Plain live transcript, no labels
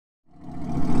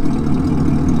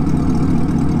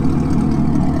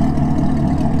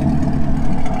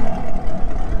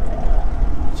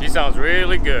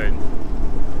really good.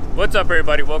 What's up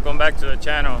everybody, welcome back to the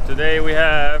channel. Today we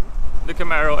have the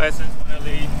Camaro SS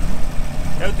Elite,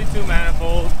 LT2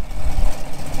 manifold,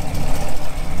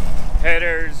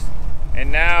 headers,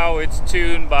 and now it's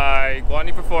tuned by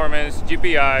Guani Performance,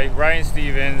 GPi, Ryan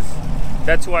Stevens.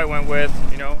 That's who I went with,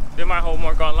 you know, did my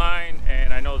homework online,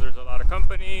 and I know there's a lot of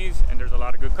companies and there's a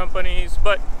lot of good companies,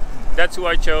 but that's who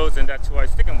I chose and that's who I'm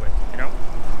sticking with, you know.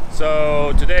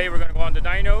 So today we're gonna go on the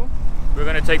dyno. We're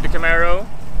gonna take the Camaro,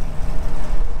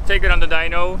 take it on the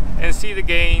dyno, and see the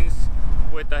gains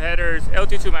with the headers,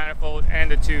 LT2 manifold,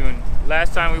 and the tune.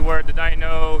 Last time we were at the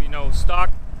dyno, you know, stock,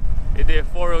 it did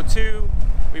 402.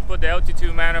 We put the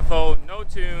LT2 manifold, no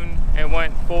tune, and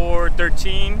went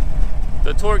 413.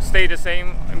 The torque stayed the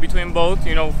same in between both,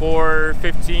 you know,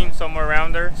 415, somewhere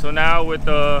around there. So now with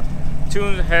the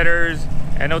tuned headers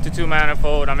and LT2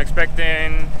 manifold, I'm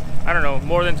expecting, I don't know,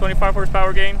 more than 25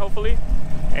 horsepower gain, hopefully.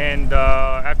 And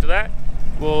after that,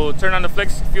 we'll turn on the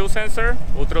flex fuel sensor,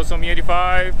 we'll throw some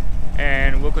E85,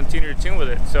 and we'll continue to tune with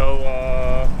it. So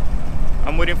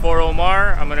I'm waiting for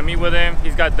Omar. I'm gonna meet with him.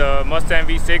 He's got the Mustang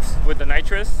V6 with the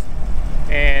nitrous,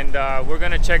 and we're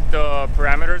gonna check the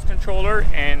parameters controller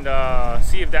and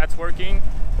see if that's working,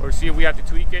 or see if we have to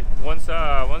tweak it. Once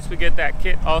we get that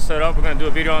kit all set up, we're gonna do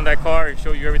a video on that car and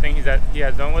show you everything he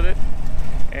has done with it.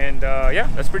 And yeah,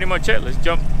 that's pretty much it. Let's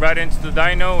jump right into the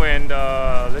dyno and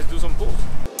let's do some pulls.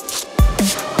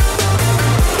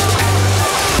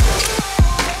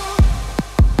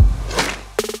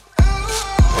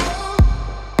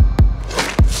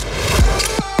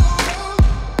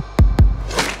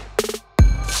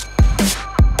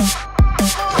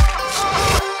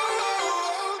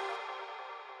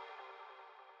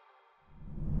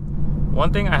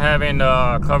 One thing I haven't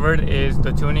covered is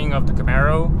the tuning of the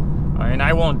Camaro, and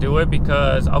I won't do it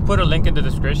because I'll put a link in the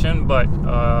description, but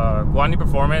Guani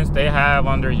Performance, they have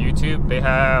on their YouTube, they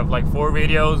have like 4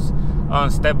 videos on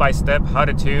step-by-step how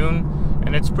to tune,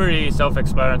 and it's pretty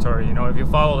self-explanatory. You know, if you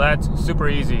follow that, it's super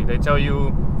easy. They tell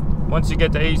you once you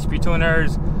get the HP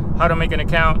tuners, how to make an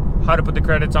account, how to put the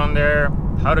credits on there,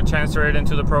 how to transfer it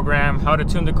into the program, how to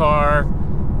tune the car,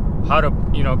 how to,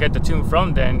 you know, get the tune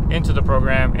from then into the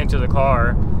program, into the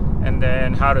car, and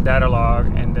then how to data log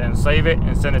and then save it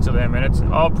and send it to them. And it's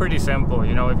all pretty simple,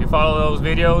 you know. If you follow those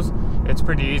videos, it's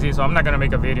pretty easy. So I'm not gonna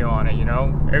make a video on it, you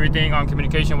know. Everything on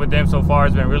communication with them so far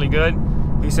has been really good.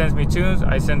 He sends me tunes,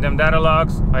 I send them data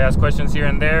logs, I ask questions here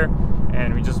and there,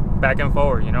 and we just back and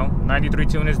forward, you know. 93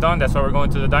 tune is done. That's why we're going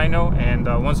to the dyno, and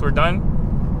once we're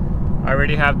done, I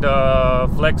already have the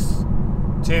flex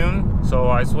tune, so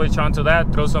I switch onto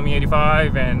that, throw some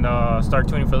E85, and start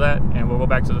tuning for that, and we'll go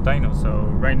back to the dyno. So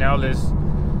right now, let's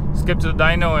skip to the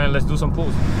dyno and let's do some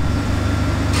pulls.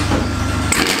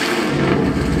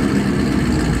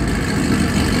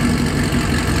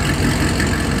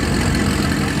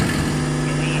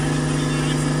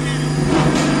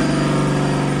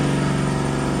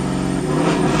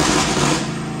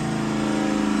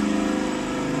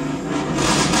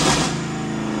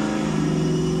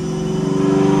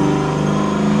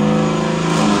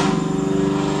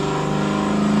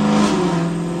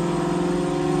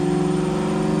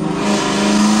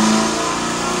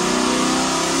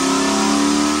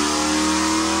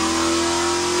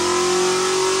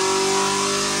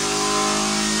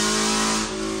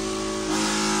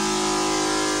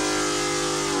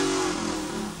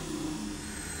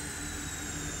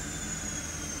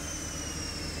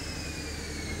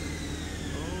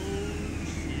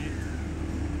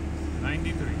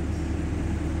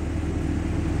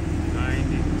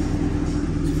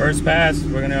 First pass,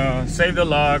 we're gonna save the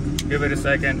log, give it a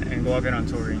second, and go again on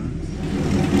touring.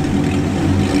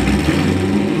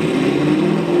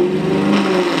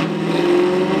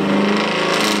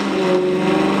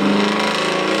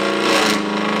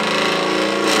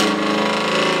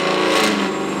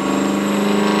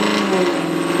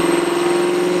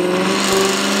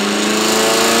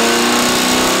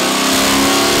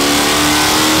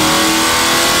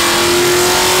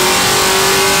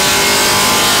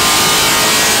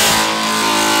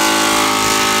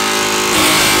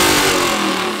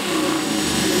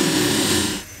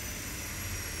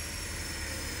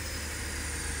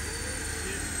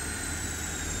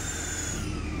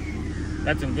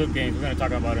 That's some good games. We're going to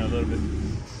talk about it in a little bit.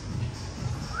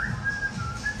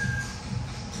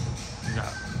 We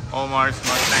got Omar's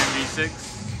Mustang V6.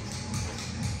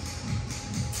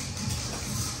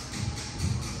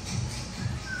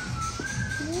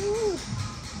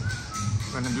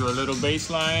 We're going to do a little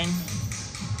baseline.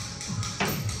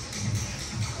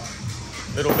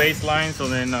 So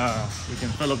then we can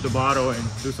fill up the bottle and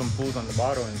do some pulls on the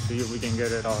bottle and see if we can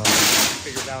get it all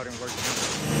figured out and working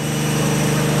out.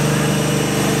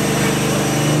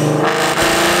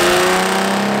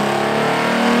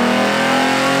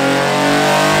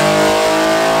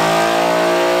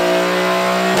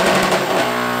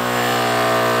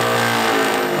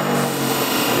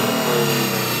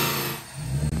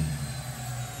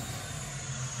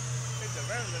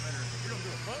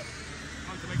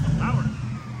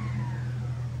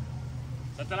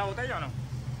 ¿Esta es la botella o no?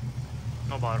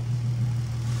 No bottle.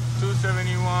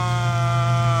 271,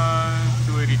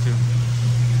 282.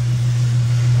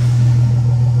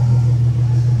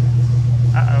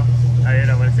 Ahí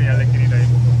era, voy a enseñar la esquinita ahí.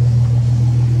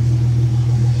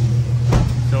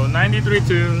 So 93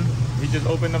 tune, he just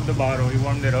opened up the bottle, he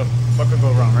warmed it up. What could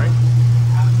go wrong, right?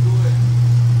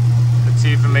 Let's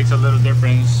see if it makes a little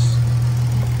difference.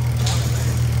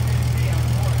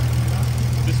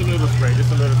 Just a little spray,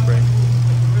 just a little spray.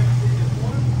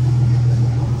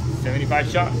 75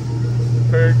 shot,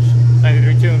 purge,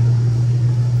 93 tune.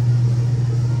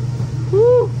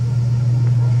 Woo!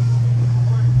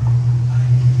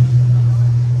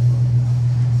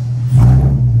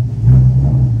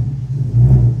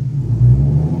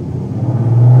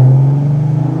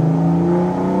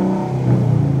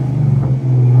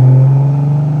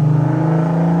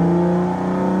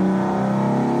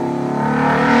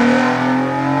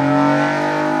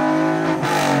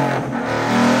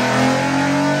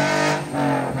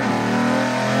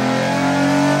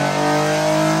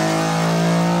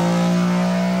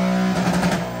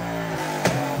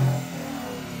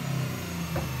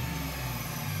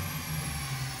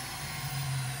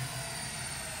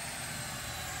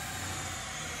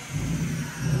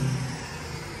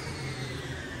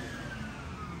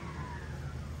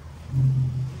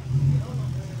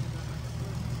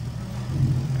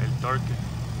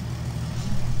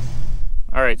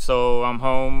 Alright, so I'm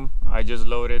home. I just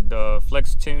loaded the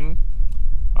flex tune.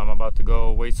 I'm about to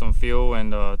go waste some fuel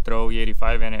and throw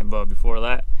E85 in it, but before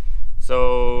that,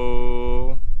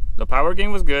 so the power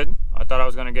gain was good. I thought I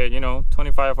was gonna get, you know,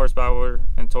 25 horsepower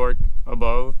and torque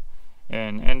above,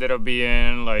 and ended up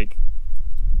being like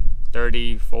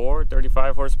 34,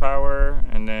 35 horsepower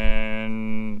and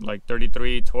then like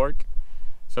 33 torque.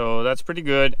 So that's pretty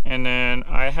good. And then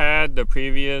I had the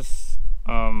previous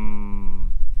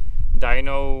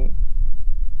dyno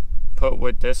put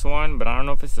with this one, but I don't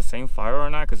know if it's the same fire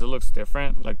or not because it looks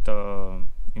different. Like the,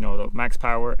 you know, the max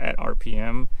power at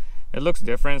RPM, it looks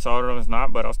different, so I don't know if it's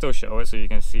not, but I'll still show it so you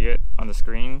can see it on the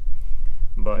screen.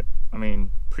 But I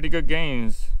mean, pretty good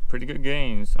gains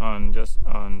on just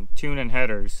on tune and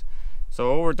headers.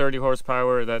 So over 30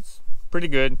 horsepower, that's pretty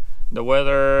good. The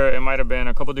weather, it might have been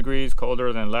a couple degrees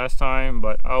colder than last time,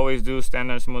 but I always do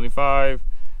standard smoothie 5.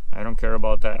 I don't care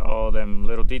about that, all them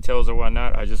little details or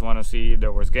whatnot. I just want to see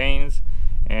there was gains,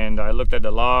 and I looked at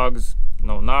the logs,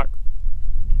 no knock.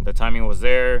 The timing was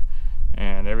there,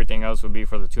 and everything else would be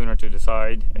for the tuner to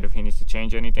decide if he needs to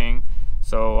change anything.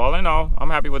 So all in all, I'm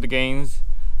happy with the gains,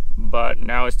 but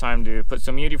now it's time to put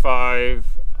some E85,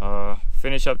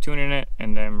 finish up tuning it,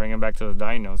 and then bring it back to the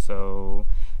dyno. So,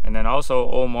 and then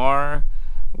also Omar,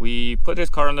 we put this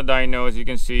car on the dyno, as you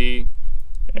can see,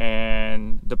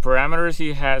 and the parameters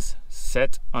he has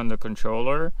set on the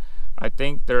controller, I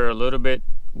think they're a little bit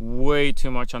way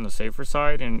too much on the safer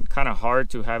side and kind of hard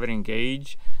to have it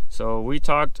engage. So we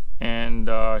talked, and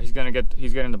he's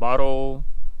getting the bottle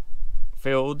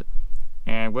filled,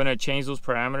 and we're gonna change those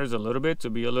parameters a little bit to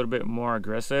be a little bit more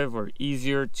aggressive or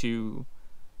easier to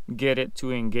get it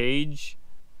to engage,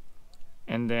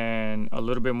 and then a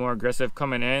little bit more aggressive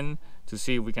coming in to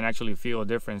see if we can actually feel a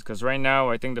difference. Because right now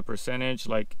I think the percentage,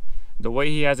 like the way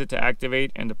he has it to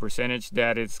activate and the percentage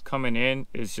that it's coming in,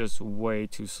 is just way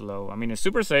too slow. I mean, it's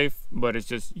super safe, but it's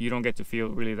just, you don't get to feel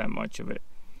really that much of it.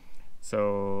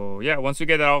 So yeah, once we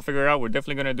get that all figured out, we're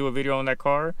definitely going to do a video on that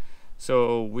car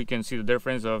so we can see the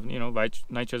difference of, you know,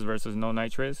 nitrous versus no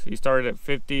nitrous. He started at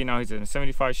 50, now he's in a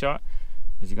 75 shot.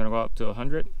 Is he going to go up to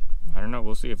 100? I don't know,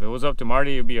 we'll see. If it was up to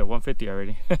Marty, it'd be at 150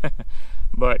 already.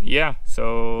 But yeah,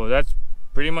 so that's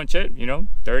pretty much it, you know.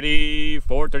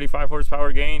 34, 35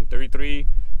 horsepower gain, 33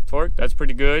 torque, that's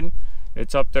pretty good.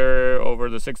 It's up there over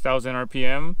the 6,000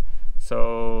 RPM.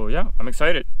 So yeah, I'm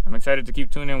excited to keep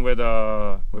tuning with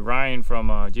Ryan from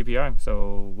GPi.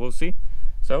 So we'll see.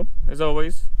 So as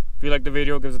always, if you like the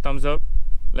video, give us a thumbs up.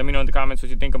 Let me know in the comments what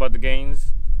you think about the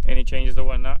gains, any changes or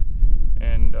whatnot,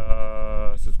 and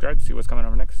subscribe to see what's coming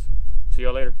up next. See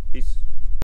y'all later. Peace.